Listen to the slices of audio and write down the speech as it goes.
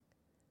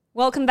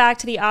Welcome back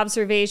to The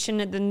Observation,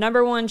 the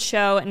number one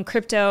show in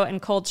crypto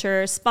and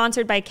culture,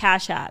 sponsored by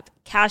Cash App.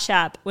 Cash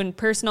App, when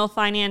personal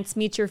finance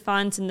meets your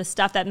funds and the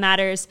stuff that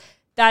matters,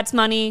 that's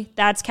money,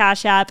 that's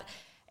Cash App.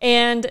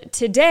 And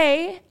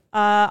today,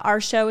 our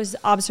show is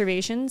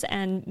Observations,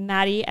 and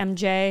Maddie,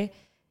 MJ,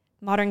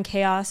 Modern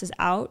Chaos is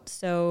out.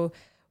 So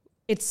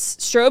it's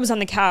Strobes on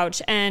the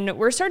couch. And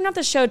we're starting off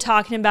the show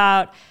talking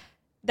about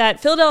that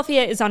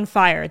Philadelphia is on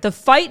fire. The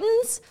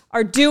Fightins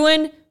are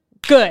doing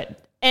good.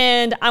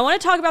 And I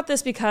want to talk about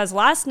this because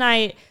last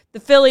night the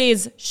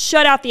Phillies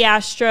shut out the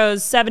Astros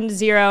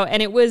 7-0,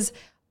 and it was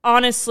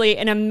honestly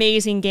an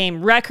amazing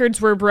game.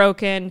 Records were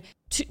broken.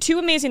 Two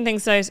amazing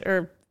things, there's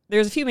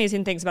a few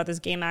amazing things about this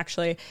game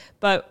actually,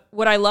 but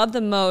what I love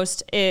the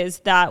most is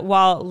that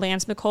while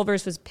Lance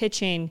McCullers was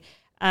pitching,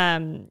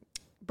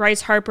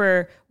 Bryce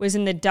Harper was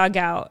in the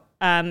dugout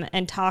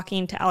and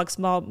talking to Alex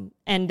Maul,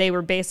 and they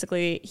were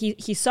basically,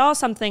 he saw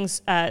some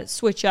things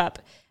switch up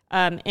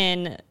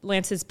in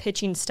Lance's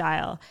pitching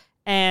style.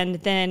 And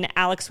then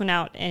Alex went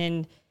out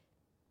and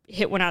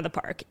hit one out of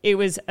the park. It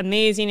was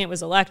amazing. It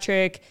was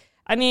electric.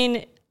 I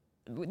mean,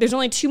 there's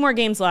only 2 more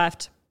games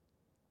left.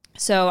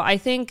 So I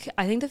think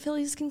the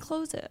Phillies can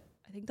close it.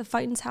 I think the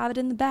Fightins have it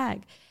in the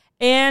bag.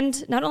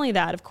 And not only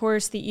that, of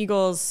course, the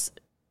Eagles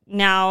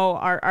now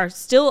are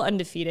still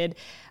undefeated.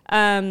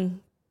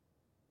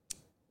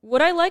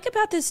 What I like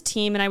about this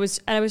team, and I was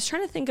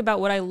trying to think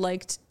about what I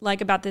like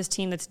about this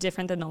team that's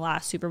different than the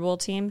last Super Bowl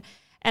team,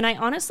 and I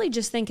honestly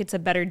just think it's a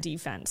better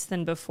defense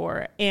than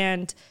before.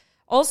 And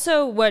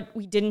also what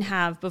we didn't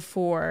have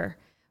before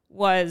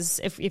was,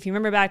 if you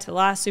remember back to the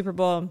last Super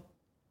Bowl,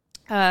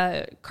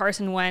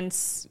 Carson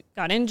Wentz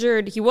got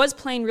injured. He was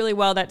playing really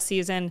well that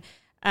season,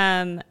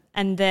 and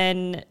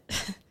then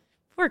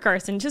poor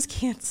Carson just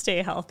can't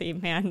stay healthy,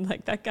 man.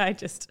 Like, that guy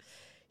just...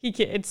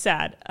 It's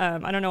sad. I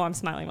don't know why I'm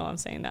smiling while I'm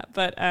saying that.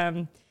 But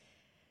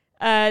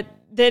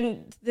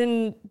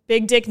then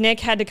Big Dick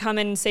Nick had to come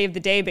in and save the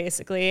day,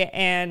 basically.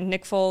 And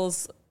Nick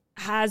Foles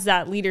has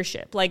that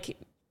leadership. Like,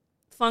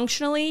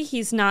 functionally,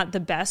 he's not the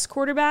best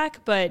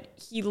quarterback, but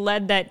he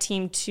led that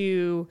team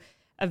to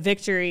a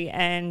victory.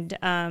 And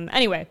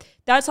anyway,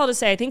 that's all to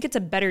say. I think it's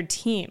a better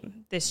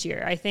team this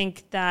year. I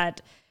think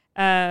that...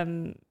 we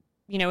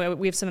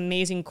have some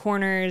amazing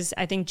corners.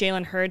 I think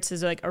Jalen Hurts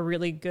is like a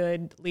really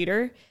good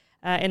leader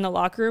in the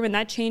locker room, and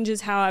that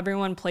changes how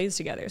everyone plays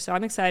together. So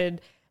I'm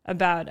excited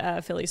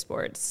about Philly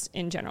sports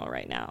in general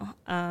right now.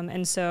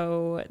 And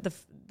so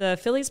the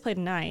Phillies play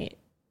tonight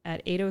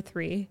at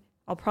 8:03.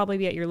 I'll probably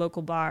be at your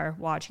local bar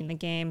watching the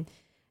game.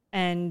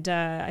 And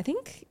I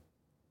think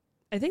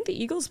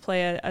the Eagles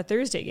play a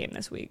Thursday game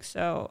this week.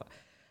 So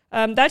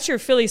that's your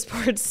Philly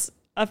sports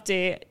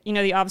update. You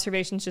know, the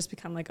Observation's just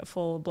become like a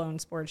full-blown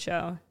sports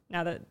show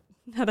now that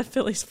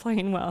Philly's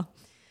playing well.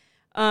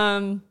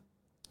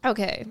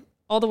 Okay.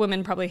 All the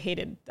women probably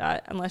hated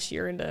that unless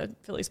you're into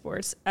Philly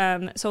sports.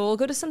 So we'll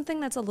go to something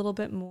that's a little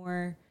bit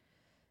more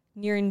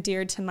near and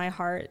dear to my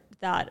heart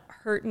that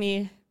hurt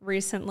me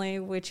recently,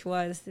 which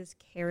was this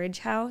carriage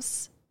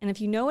house. And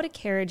if you know what a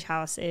carriage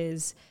house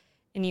is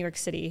in New York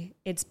City,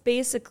 it's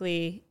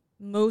basically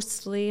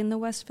mostly in the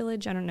West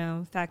Village. I don't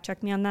know. Fact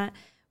check me on that.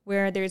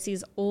 Where there's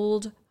these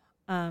old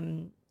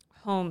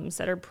homes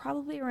that are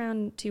probably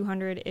around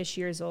 200-ish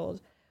years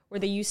old, where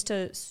they used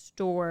to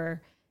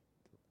store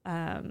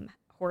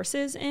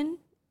horses in,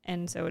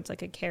 and so it's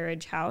like a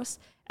carriage house,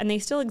 and they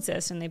still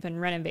exist and they've been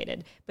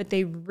renovated, but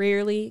they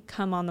rarely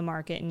come on the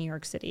market in New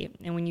York City,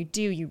 and when you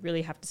do, you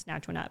really have to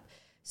snatch one up.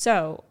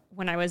 So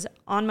when I was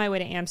on my way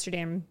to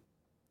Amsterdam,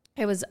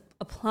 I was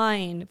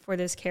applying for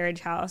this carriage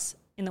house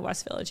in the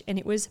West Village, and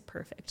it was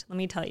perfect. Let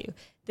me tell you,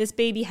 this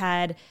baby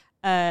had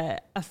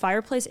a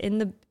fireplace in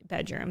the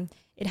bedroom.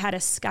 It had a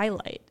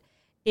skylight.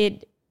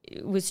 It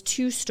was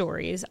 2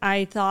 stories.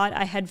 I thought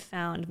I had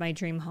found my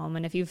dream home.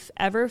 And if you've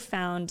ever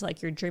found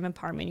like your dream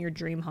apartment, your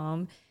dream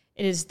home,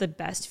 it is the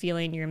best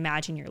feeling. You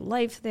imagine your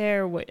life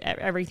there,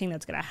 everything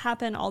that's going to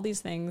happen, all these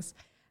things.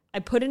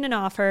 I put in an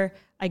offer.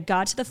 I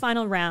got to the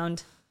final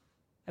round.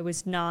 I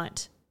was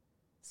not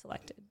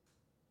selected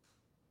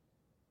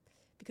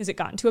because it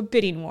got into a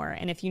bidding war.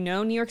 And if you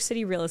know New York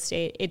City real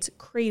estate, it's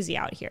crazy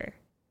out here.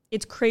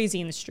 It's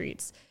crazy in the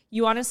streets.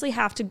 You honestly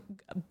have to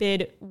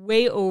bid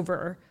way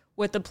over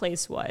what the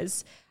place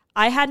was.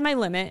 I had my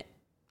limit.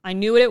 I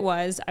knew what it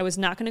was. I was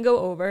not going to go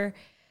over.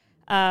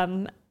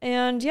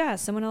 And yeah,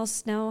 someone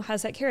else now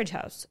has that carriage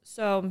house.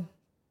 So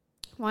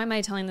why am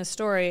I telling this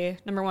story?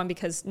 Number one,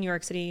 because New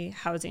York City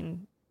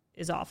housing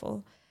is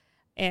awful.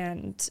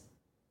 And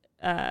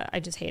I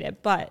just hate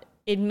it. But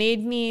it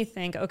made me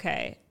think,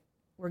 okay,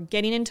 we're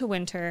getting into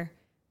winter.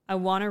 I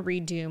want to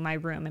redo my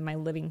room and my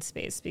living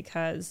space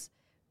because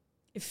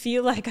I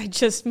feel like I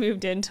just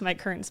moved into my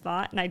current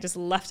spot and I just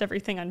left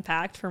everything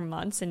unpacked for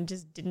months and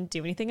just didn't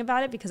do anything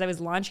about it because I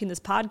was launching this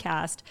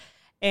podcast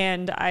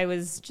and I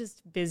was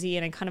just busy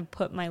and I kind of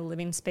put my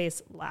living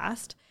space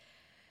last.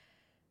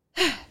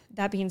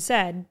 That being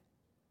said,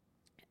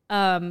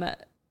 I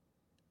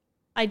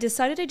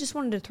decided I just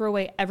wanted to throw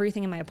away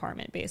everything in my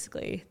apartment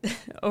basically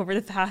over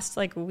the past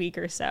like week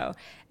or so.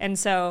 And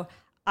so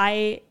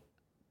I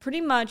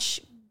pretty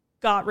much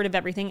got rid of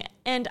everything.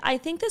 And I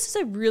think this is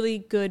a really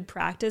good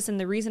practice. And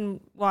the reason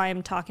why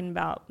I'm talking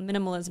about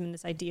minimalism and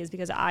this idea is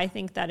because I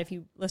think that if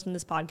you listen to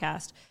this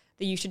podcast,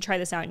 that you should try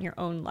this out in your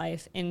own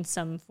life in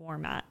some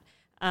format.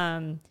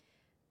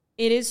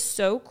 It is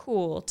so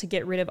cool to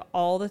get rid of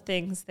all the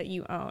things that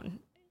you own.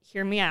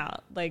 Hear me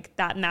out. Like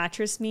that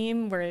mattress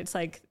meme where it's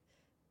like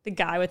the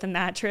guy with the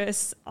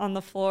mattress on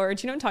the floor.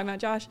 Do you know what I'm talking about,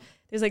 Josh?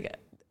 There's like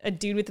a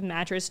dude with a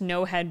mattress,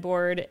 no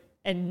headboard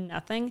and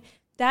nothing.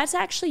 That's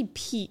actually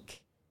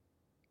peak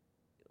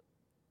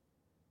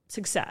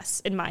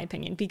success, in my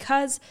opinion,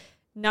 because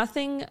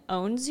nothing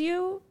owns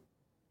you,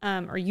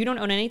 or you don't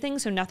own anything,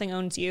 so nothing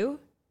owns you.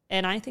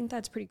 And I think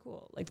that's pretty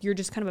cool. Like you're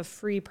just kind of a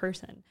free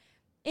person.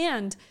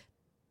 And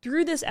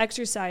through this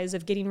exercise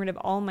of getting rid of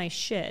all my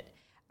shit,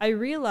 I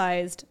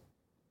realized,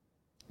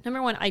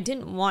 number one, I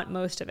didn't want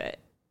most of it.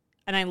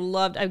 And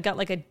I got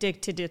like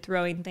addicted to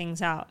throwing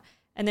things out.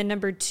 And then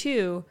number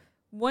two,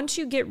 once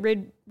you get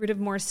rid of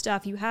more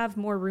stuff, you have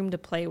more room to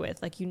play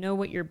with. Like you know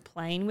what you're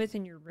playing with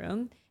in your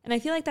room. And I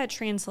feel like that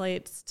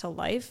translates to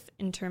life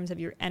in terms of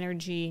your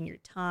energy and your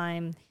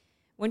time.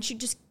 Once you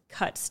just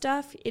cut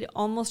stuff, it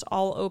almost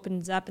all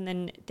opens up and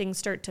then things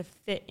start to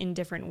fit in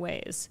different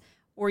ways.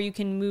 Or you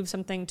can move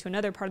something to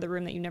another part of the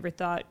room that you never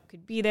thought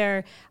could be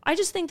there. I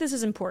just think this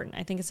is important.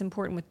 I think it's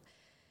important with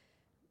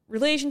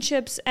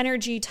relationships,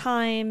 energy,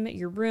 time,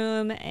 your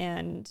room.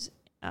 And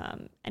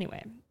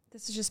anyway,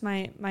 this is just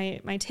my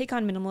take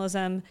on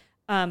minimalism.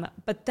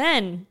 But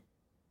then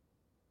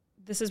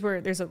this is where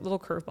there's a little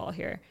curveball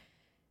here.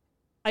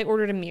 I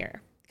ordered a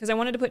mirror because I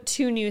wanted to put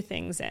 2 new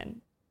things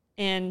in.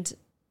 And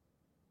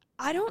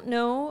I don't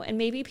know, and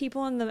maybe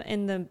people in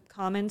the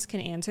comments can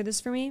answer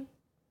this for me.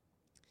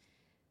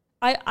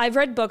 I've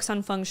read books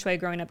on feng shui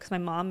growing up because my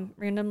mom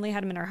randomly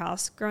had them in our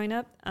house growing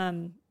up.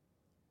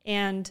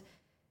 And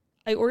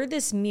I ordered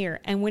this mirror,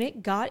 and when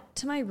it got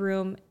to my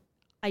room,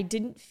 I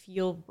didn't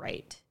feel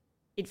right.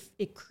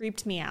 It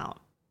creeped me out.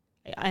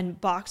 I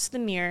unboxed the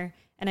mirror,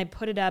 and I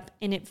put it up,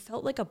 and it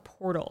felt like a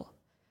portal,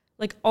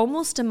 like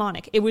almost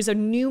demonic. It was a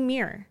new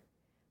mirror,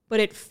 but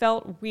it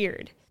felt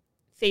weird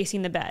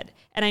facing the bed.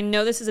 And I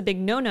know this is a big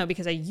no-no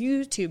because I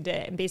YouTubed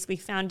it and basically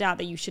found out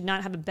that you should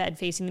not have a bed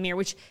facing the mirror,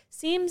 which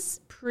seems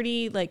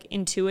pretty like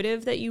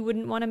intuitive that you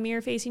wouldn't want a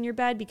mirror facing your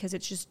bed because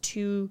it's just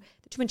too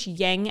much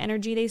yang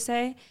energy, they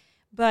say.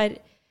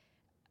 But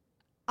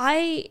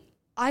I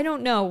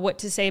don't know what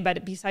to say about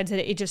it besides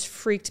that it just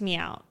freaked me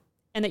out.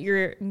 And that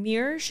your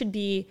mirror should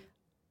be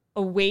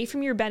away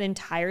from your bed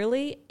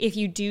entirely if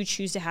you do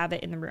choose to have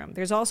it in the room.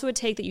 There's also a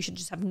take that you should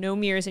just have no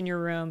mirrors in your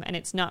room and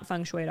it's not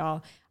feng shui at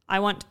all. I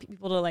want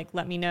people to like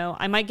let me know.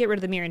 I might get rid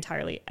of the mirror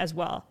entirely as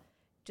well,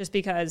 just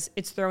because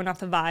it's throwing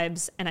off the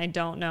vibes and I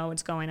don't know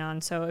what's going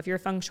on. So if you're a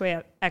feng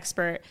shui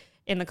expert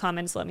in the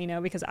comments, let me know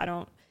because I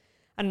don't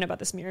know about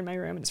this mirror in my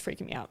room and it's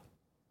freaking me out.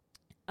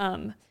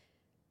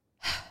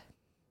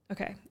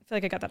 Okay, I feel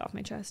like I got that off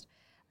my chest.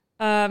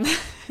 I'm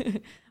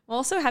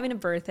also having a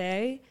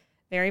birthday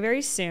very,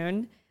 very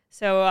soon.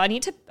 So I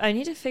need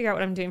to figure out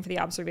what I'm doing for the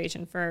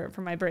observation for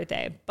my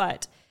birthday.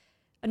 But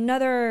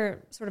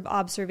another sort of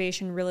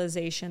observation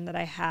realization that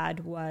I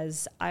had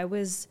was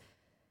this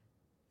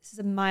is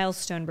a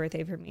milestone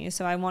birthday for me.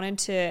 So I wanted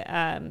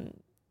to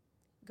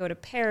go to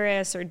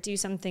Paris or do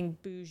something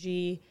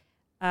bougie.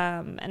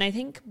 And I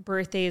think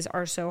birthdays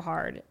are so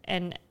hard.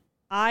 And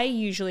I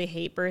usually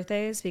hate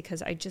birthdays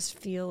because I just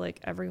feel like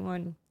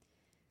everyone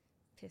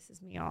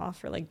pisses me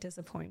off or like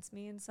disappoints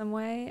me in some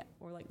way,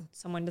 or like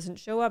someone doesn't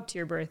show up to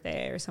your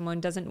birthday or someone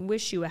doesn't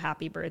wish you a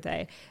happy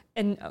birthday.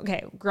 And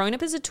okay, growing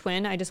up as a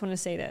twin, I just want to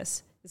say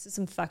this is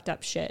some fucked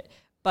up shit.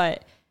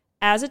 But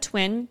as a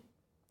twin,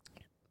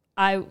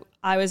 I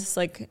was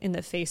like in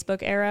the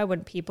Facebook era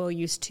when people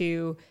used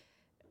to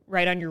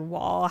write on your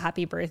wall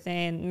happy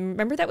birthday, and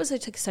remember that was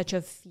like such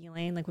a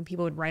feeling, like when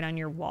people would write on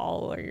your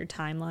wall or your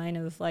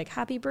timeline of like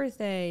happy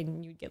birthday,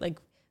 and you'd get like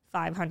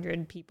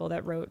 500 people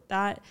that wrote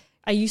that.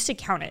 I used to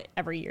count it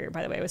every year,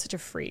 by the way. I was such a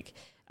freak.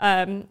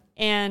 And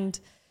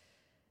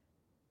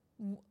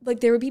like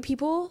there would be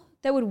people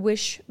that would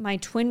wish my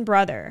twin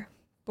brother,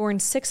 born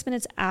 6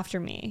 minutes after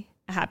me,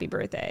 a happy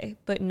birthday,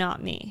 but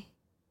not me.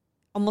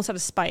 Almost out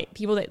of spite.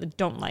 People that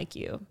don't like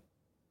you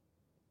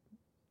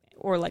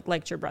or like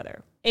liked your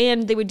brother.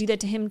 And they would do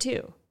that to him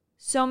too.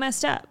 So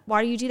messed up.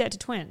 Why do you do that to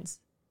twins?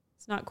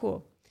 It's not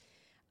cool.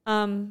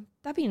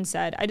 That being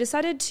said, I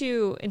decided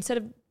to, instead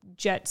of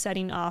jet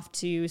setting off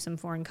to some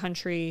foreign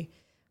country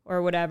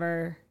or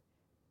whatever,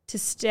 to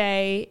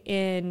stay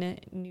in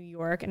New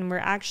York. And we're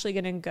actually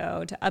going to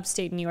go to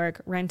upstate New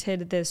York,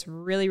 rented this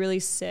really, really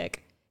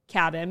sick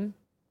cabin.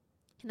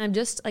 And I'm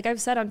just, like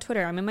I've said on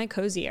Twitter, I'm in my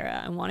cozy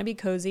era. I want to be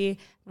cozy.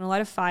 I'm going to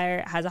light a fire.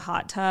 It has a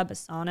hot tub, a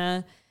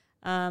sauna,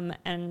 and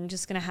I'm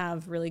just going to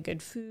have really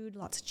good food,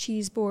 lots of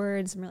cheese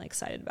boards. I'm really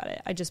excited about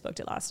it. I just booked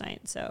it last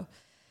night. So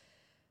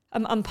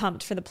I'm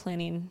pumped for the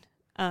planning.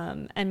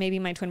 And maybe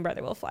my twin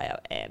brother will fly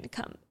out and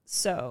come.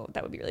 So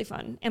that would be really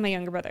fun. And my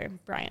younger brother,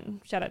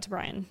 Brian. Shout out to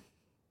Brian.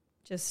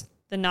 Just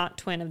the not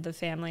twin of the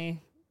family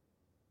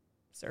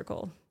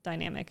circle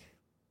dynamic.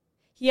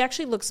 He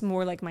actually looks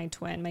more like my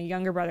twin. My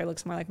younger brother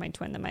looks more like my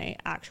twin than my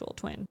actual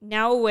twin.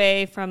 Now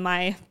away from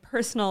my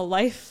personal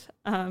life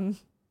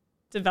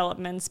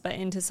developments, but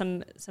into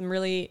some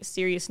really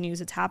serious news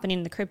that's happening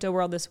in the crypto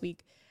world this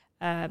week.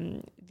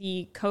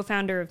 The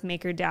co-founder of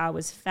MakerDAO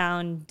was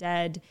found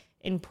dead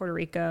in Puerto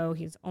Rico.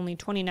 He's only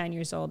 29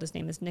 years old. His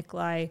name is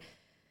Nikolai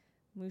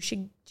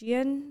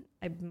Mushigian.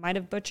 I might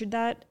have butchered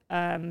that.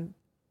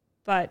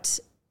 But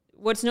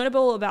what's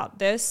notable about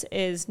this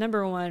is,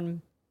 number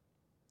one,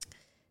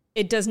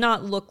 it does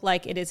not look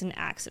like it is an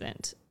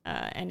accident.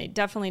 And it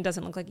definitely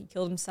doesn't look like he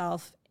killed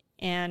himself.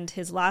 And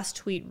his last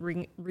tweet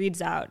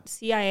reads out,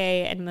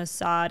 CIA and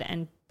Mossad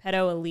and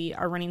pedo elite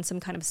are running some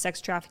kind of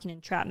sex trafficking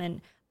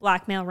entrapment,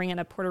 blackmail ring out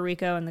of Puerto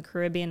Rico and the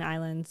Caribbean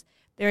islands.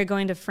 They're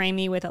going to frame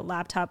me with a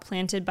laptop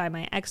planted by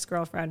my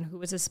ex-girlfriend who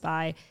was a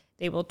spy.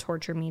 They will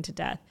torture me to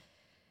death.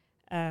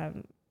 That's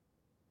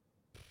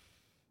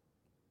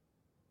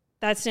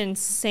an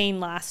insane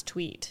last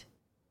tweet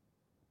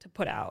to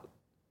put out.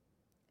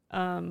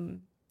 I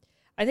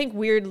think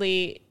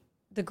weirdly,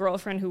 the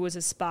girlfriend who was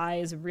a spy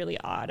is really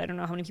odd. I don't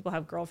know how many people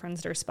have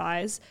girlfriends that are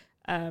spies,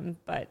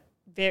 but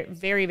very,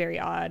 very, very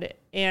odd.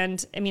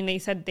 And I mean, they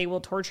said they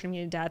will torture me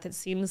to death. It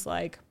seems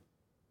like,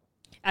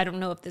 I don't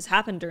know if this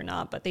happened or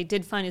not, but they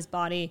did find his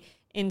body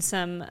in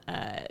some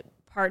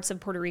parts of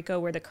Puerto Rico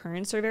where the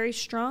currents are very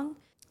strong.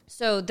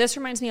 So this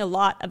reminds me a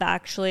lot of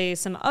actually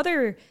some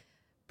other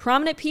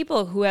prominent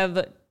people who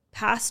have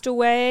passed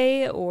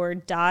away or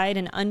died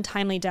an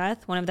untimely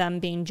death, one of them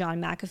being John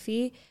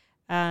McAfee.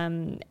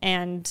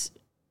 And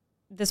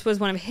this was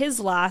one of his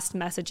last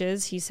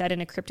messages. He said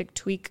in a cryptic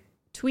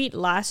tweet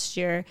last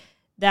year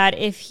that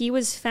if he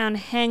was found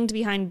hanged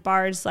behind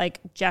bars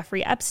like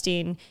Jeffrey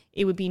Epstein,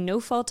 it would be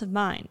no fault of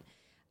mine.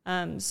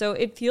 So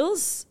it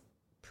feels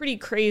pretty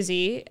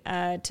crazy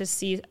to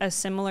see a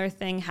similar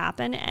thing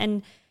happen.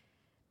 And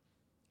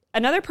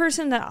another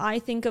person that I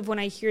think of when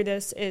I hear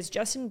this is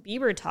Justin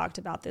Bieber talked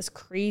about this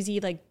crazy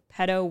like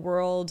pedo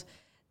world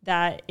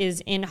that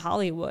is in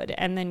Hollywood.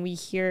 And then we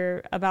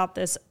hear about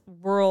this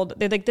world,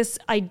 like this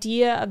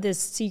idea of this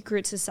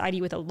secret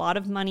society with a lot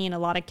of money and a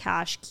lot of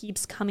cash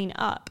keeps coming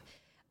up.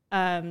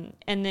 And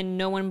then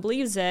no one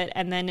believes it.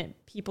 And then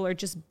people are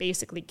just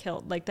basically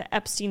killed. Like the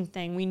Epstein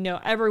thing, we know,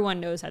 everyone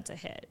knows that's a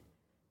hit,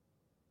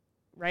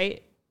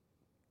 right?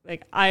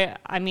 Like,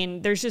 I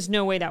mean, there's just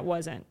no way that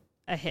wasn't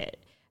a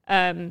hit.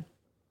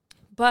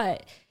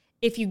 But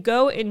if you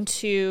go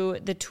into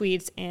the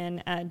tweets,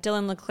 and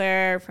Dylan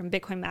LeClaire from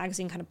Bitcoin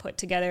Magazine kind of put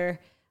together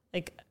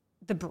like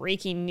the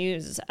breaking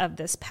news of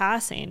this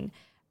passing,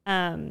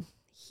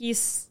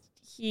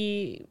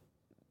 he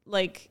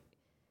like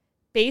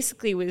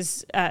basically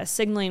was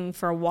signaling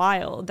for a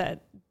while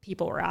that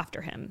people were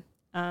after him.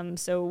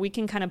 So we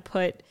can kind of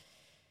put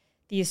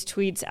these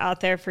tweets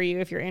out there for you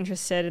if you're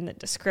interested in the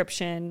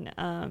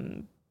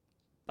description.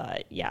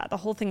 But yeah, the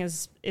whole thing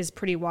is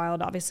pretty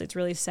wild. Obviously, it's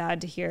really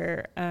sad to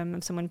hear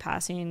of someone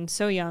passing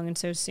so young and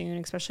so soon,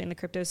 especially in the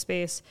crypto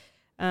space.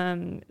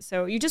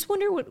 So you just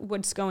wonder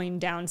what's going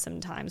down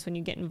sometimes when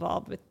you get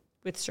involved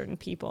with certain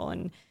people.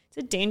 And it's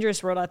a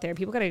dangerous world out there.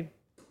 People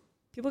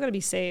gotta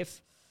be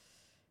safe.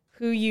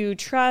 Who you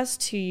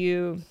trust, who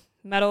you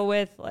meddle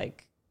with,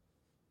 like,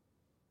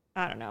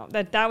 I don't know.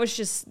 That was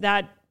just,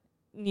 that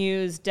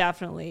news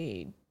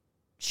definitely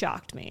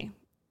shocked me.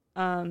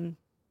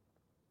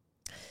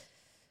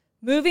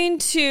 Moving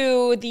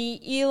to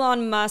the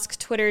Elon Musk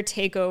Twitter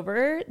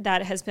takeover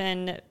that has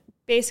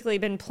basically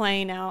been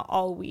playing out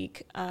all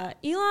week.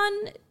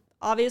 Elon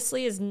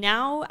obviously is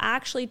now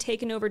actually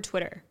taken over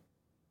Twitter.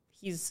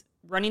 He's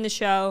running the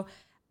show.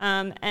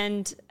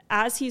 And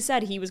as he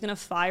said, he was going to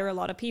fire a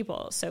lot of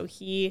people. So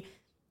he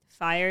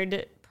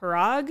fired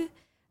Parag,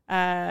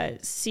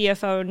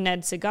 CFO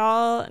Ned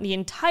Segal, the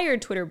entire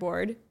Twitter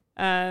board.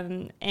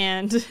 And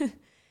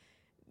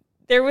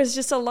there was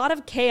just a lot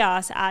of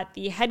chaos at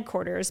the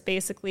headquarters.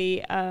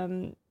 Basically,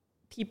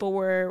 people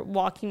were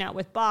walking out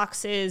with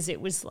boxes. It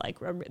was like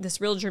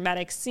this real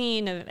dramatic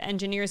scene of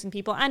engineers and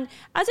people. And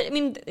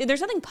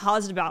there's nothing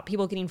positive about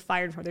people getting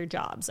fired from their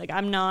jobs. Like,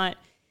 I'm not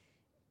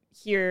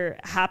here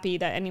happy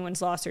that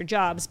anyone's lost their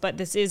jobs, but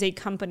this is a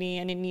company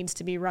and it needs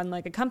to be run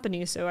like a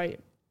company. So I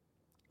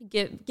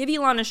give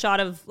Elon a shot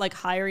of like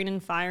hiring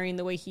and firing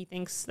the way he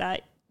thinks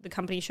that the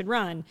company should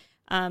run.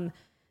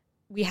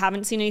 We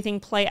haven't seen anything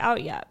play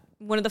out yet.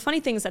 One of the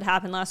funny things that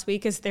happened last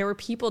week is there were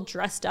people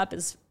dressed up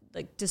as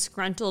like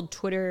disgruntled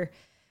Twitter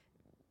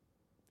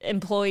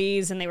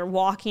employees, and they were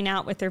walking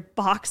out with their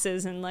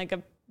boxes and like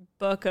a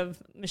book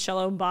of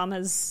Michelle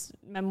Obama's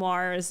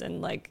memoirs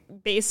and like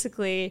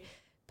basically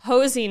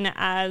posing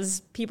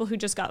as people who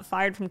just got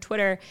fired from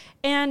Twitter.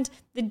 And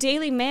the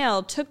Daily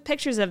Mail took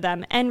pictures of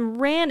them and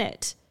ran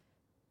it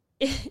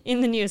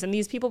in the news. And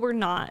these people were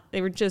not.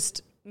 They were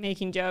just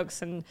making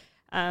jokes and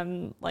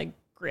like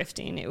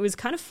grifting. It was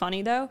kind of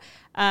funny though,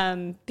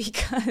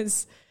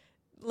 because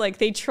like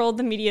they trolled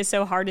the media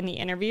so hard in the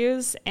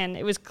interviews, and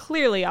it was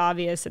clearly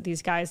obvious that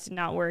these guys did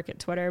not work at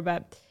Twitter.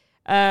 But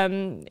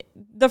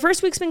the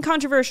first week's been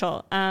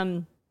controversial.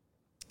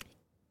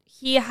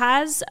 He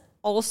has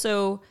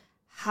also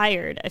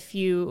hired a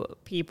few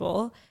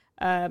people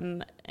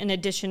in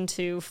addition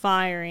to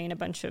firing a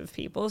bunch of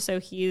people. So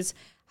he's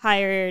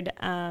hired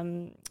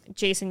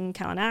Jason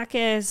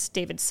Kalinakis,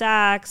 David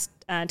Sachs,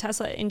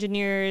 Tesla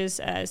engineers,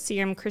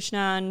 Seeram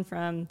Krishnan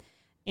from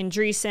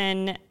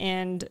Andreessen.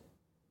 And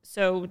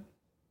so,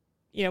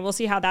 we'll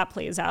see how that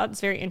plays out.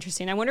 It's very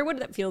interesting. I wonder what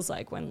that feels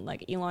like when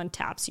like Elon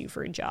taps you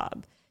for a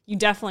job. You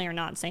definitely are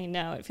not saying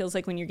no. It feels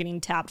like when you're getting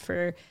tapped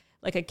for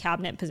like a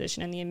cabinet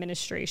position in the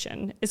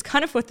administration is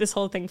kind of what this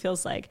whole thing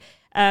feels like.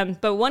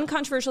 But one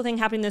controversial thing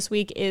happening this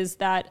week is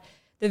that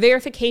the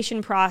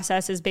verification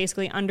process is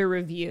basically under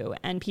review,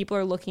 and people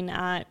are looking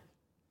at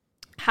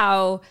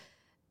how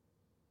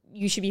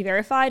you should be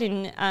verified.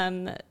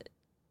 And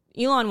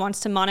Elon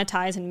wants to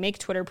monetize and make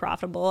Twitter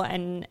profitable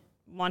and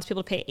wants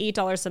people to pay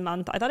 $8 a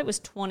month. I thought it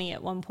was $20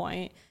 at one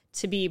point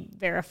to be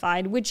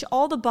verified, which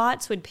all the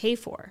bots would pay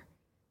for.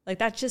 Like,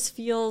 that just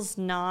feels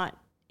not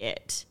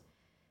it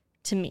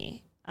to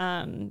me.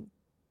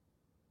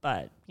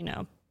 But,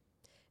 it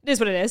is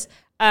what it is.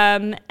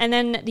 And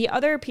then the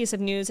other piece of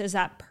news is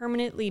that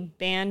permanently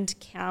banned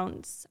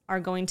accounts are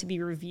going to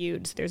be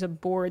reviewed. So there's a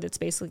board that's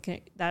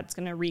basically that's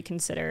going to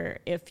reconsider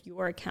if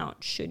your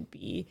account should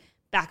be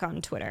back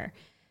on Twitter.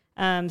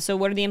 So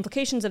what are the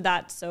implications of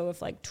that? So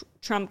if like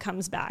Trump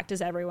comes back,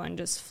 does everyone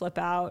just flip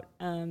out?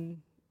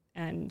 And,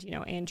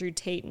 Andrew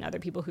Tate and other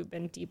people who've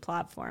been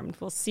deplatformed,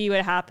 we'll see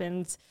what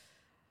happens.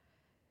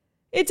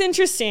 It's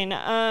interesting.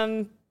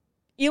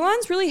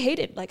 Elon's really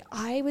hated. Like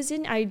I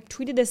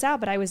tweeted this out,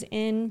 but I was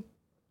in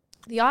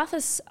the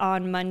office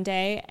on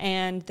Monday,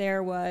 and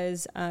there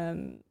was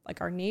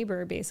like our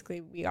neighbor,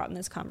 basically we got in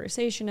this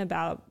conversation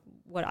about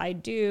what I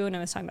do, and I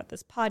was talking about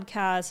this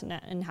podcast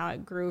and how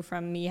it grew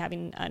from me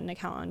having an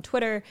account on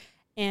Twitter,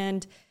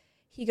 and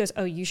he goes,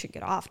 "Oh, you should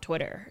get off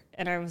Twitter."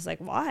 And I was like,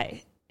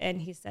 "Why?"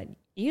 And he said,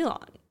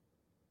 "Elon."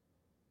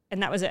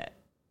 And that was it.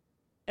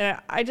 And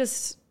I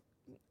just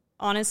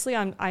honestly,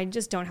 I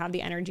just don't have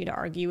the energy to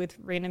argue with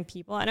random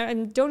people, and I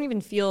don't even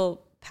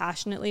feel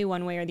passionately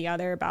one way or the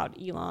other about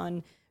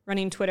Elon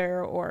running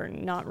Twitter or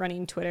not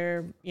running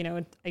Twitter.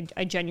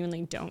 I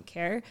genuinely don't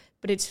care.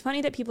 But it's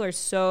funny that people are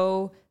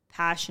so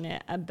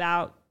passionate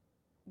about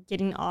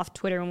getting off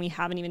Twitter when we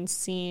haven't even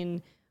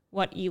seen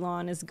what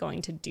Elon is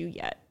going to do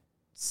yet.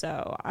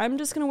 So I'm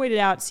just going to wait it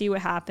out, see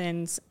what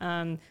happens.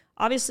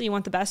 Obviously, you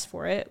want the best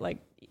for it. Like,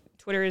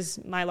 Twitter is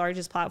my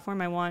largest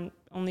platform. I want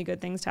only good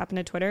things to happen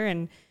to Twitter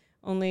and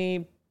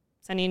only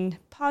sending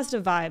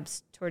positive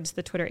vibes towards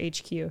the Twitter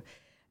HQ.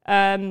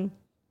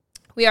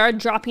 We are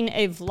dropping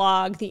a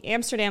vlog, the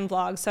Amsterdam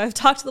vlog. So I've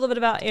talked a little bit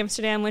about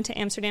Amsterdam, went to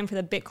Amsterdam for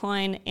the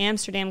Bitcoin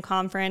Amsterdam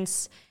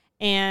conference,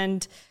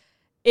 and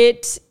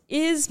it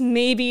is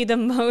maybe the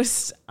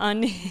most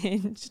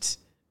unhinged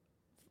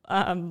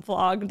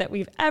vlog that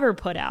we've ever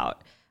put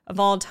out of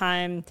all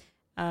time.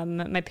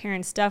 My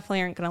parents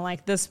definitely aren't going to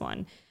like this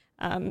one.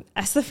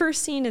 As the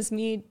first scene is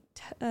me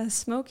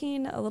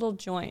smoking a little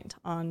joint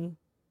on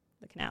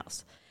the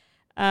canals.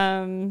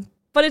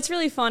 But it's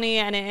really funny,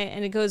 and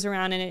it goes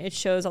around, and it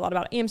shows a lot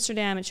about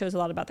Amsterdam. It shows a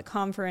lot about the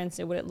conference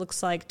and what it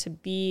looks like to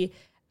be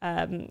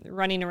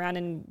running around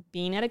and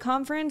being at a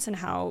conference and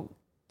how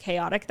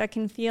chaotic that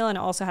can feel. And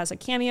it also has a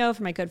cameo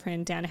from my good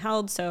friend Dan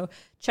Held. So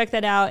check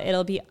that out.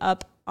 It'll be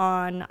up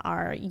on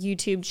our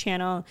YouTube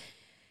channel.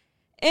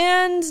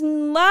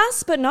 And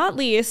last but not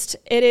least,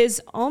 it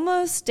is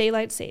almost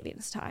daylight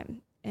savings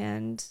time.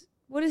 And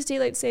what is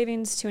daylight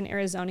savings to an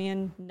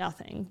Arizonian?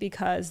 Nothing,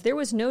 because there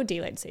was no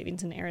daylight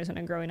savings in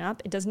Arizona growing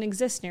up. It doesn't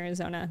exist in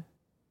Arizona.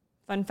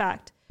 Fun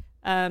fact.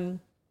 So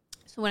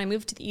when I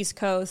moved to the East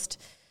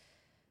Coast,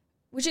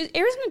 which is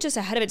Arizona just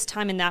ahead of its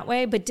time in that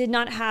way, but did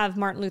not have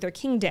Martin Luther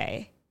King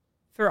Day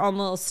for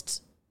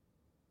almost,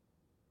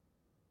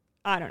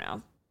 I don't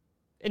know,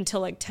 until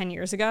like 10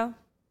 years ago.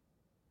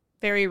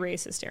 Very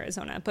racist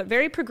Arizona, but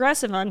very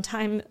progressive on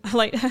time,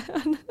 like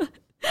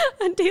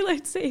on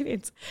daylight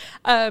savings.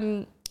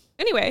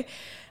 Anyway,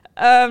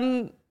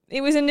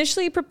 it was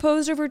initially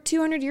proposed over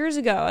 200 years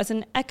ago as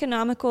an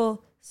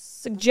economical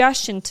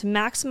suggestion to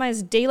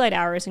maximize daylight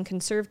hours and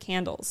conserve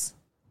candles.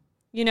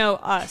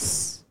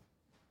 Us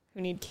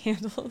who need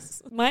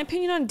candles. My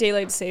opinion on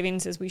daylight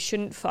savings is we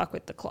shouldn't fuck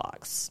with the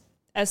clocks.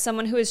 As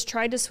someone who has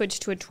tried to switch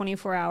to a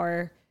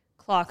 24-hour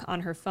clock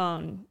on her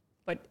phone,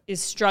 but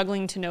is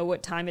struggling to know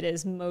what time it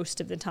is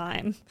most of the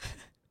time.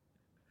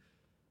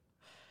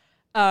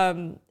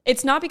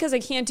 It's not because I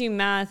can't do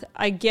math.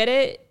 I get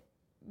it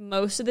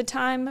most of the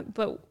time,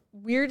 but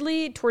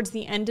weirdly, towards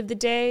the end of the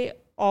day,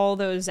 all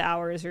those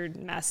hours are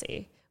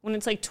messy. When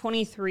it's like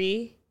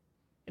 23,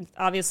 it's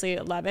obviously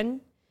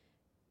 11,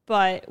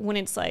 but when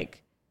it's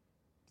like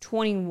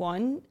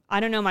 21, I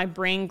don't know, my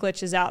brain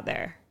glitches out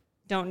there.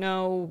 Don't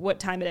know what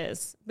time it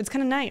is. But it's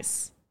kind of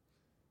nice.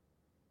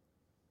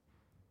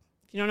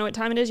 If you don't know what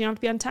time it is, you don't have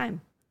to be on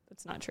time.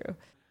 That's not true.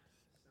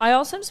 I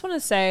also just want to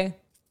say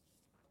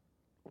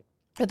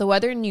that the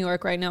weather in New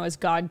York right now is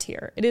God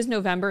tier. It is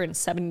November and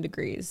 70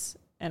 degrees,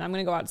 and I'm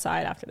going to go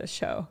outside after this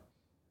show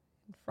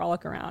and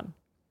frolic around.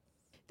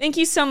 Thank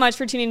you so much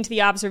for tuning into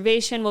The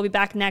Observation. We'll be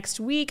back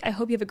next week. I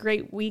hope you have a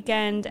great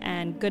weekend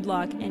and good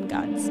luck and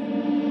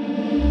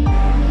guns.